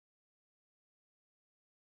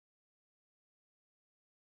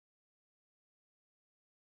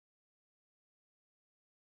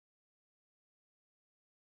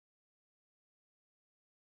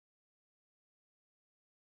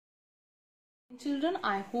Children,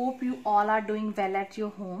 I hope you all are doing well at your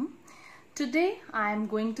home. Today I am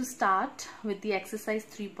going to start with the exercise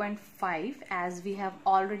 3.5 as we have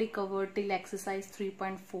already covered till exercise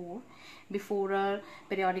 3.4 before our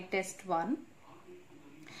periodic test 1.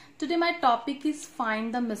 Today my topic is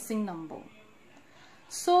find the missing number.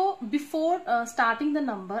 So before starting the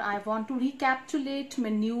number, I want to recapitulate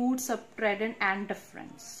minuend, subtractant and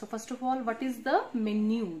difference. So first of all, what is the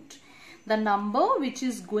minuend? The number which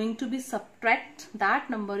is going to be subtract, that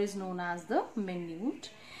number is known as the minuend,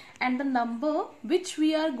 and the number which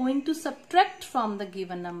we are going to subtract from the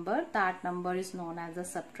given number, that number is known as the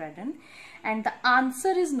subtractant, and the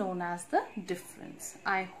answer is known as the difference.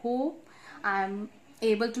 I hope I am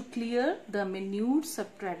able to clear the minuend,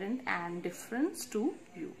 subtractant and difference to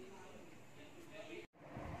you.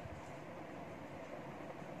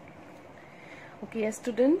 Okay, yes,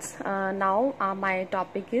 students, now my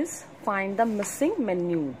topic is find the missing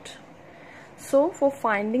minuend. So for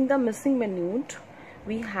finding the missing minuend,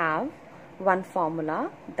 we have one formula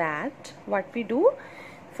that what we do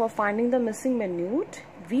for finding the missing minuend,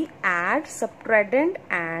 we add subtractant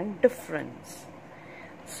and difference.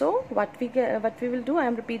 So what we will do, I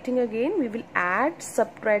am repeating again, we will add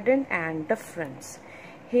subtractant and difference.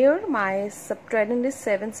 Here my subtractant is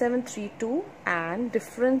 7732 and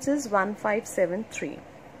difference is 1573.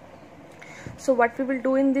 So what we will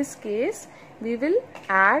do in this case, we will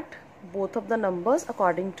add both of the numbers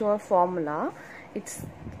according to our formula. It's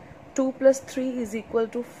 2 plus 3 is equal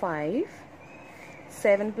to 5,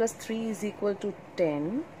 7 plus 3 is equal to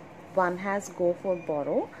 10, 1 has go for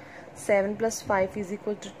borrow, 7 plus 5 is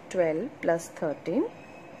equal to 12 plus 13.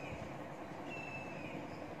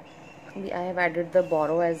 I have added the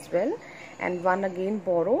borrow as well, and 1 again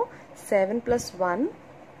borrow. 7 plus 1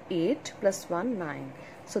 8 plus 1 9.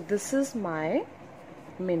 So this is my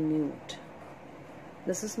minuend.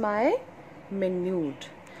 This is my minuend.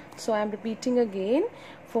 So I am repeating again,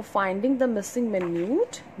 for finding the missing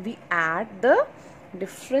minuend, we add the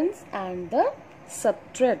difference and the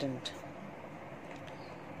subtractant.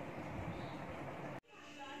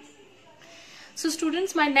 So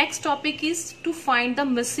students, my next topic is to find the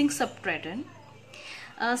missing subtractant.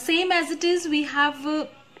 Same as it is, we have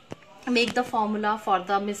make the formula for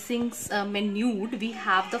the missing minuend. We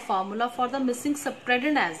have the formula for the missing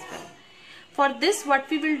subtractant as well. For this, what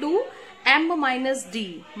we will do, m minus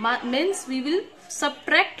d means we will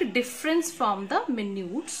subtract difference from the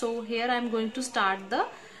minuend. So here I am going to start the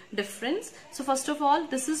difference. So first of all,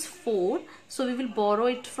 this is 4. So we will borrow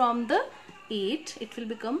it from the 8. It will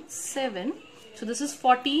become 7. So this is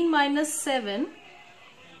 14 minus 7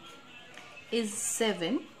 is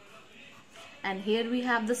 7, and here we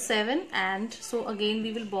have the 7, and so again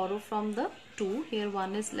we will borrow from the 2. Here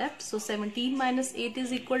 1 is left, so 17 minus 8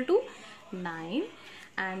 is equal to 9,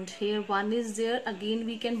 and here 1 is there, again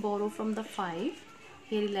we can borrow from the 5.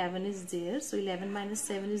 Here 11 is there, so 11 minus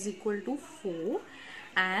 7 is equal to 4,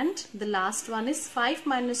 and the last one is 5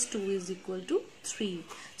 minus 2 is equal to 3.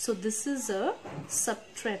 So this is a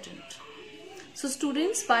subtractant. So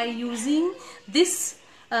students, by using this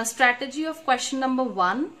strategy of question number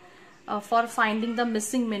 1 for finding the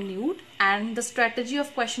missing minuend and the strategy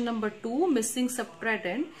of question number 2, missing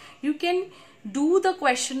subtractant, you can do the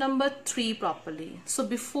question number 3 properly. So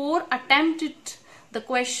before attempt it, the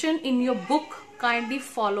question in your book, kindly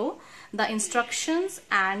follow the instructions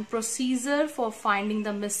and procedure for finding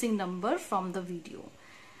the missing number from the video.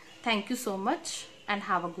 Thank you so much and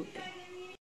have a good day.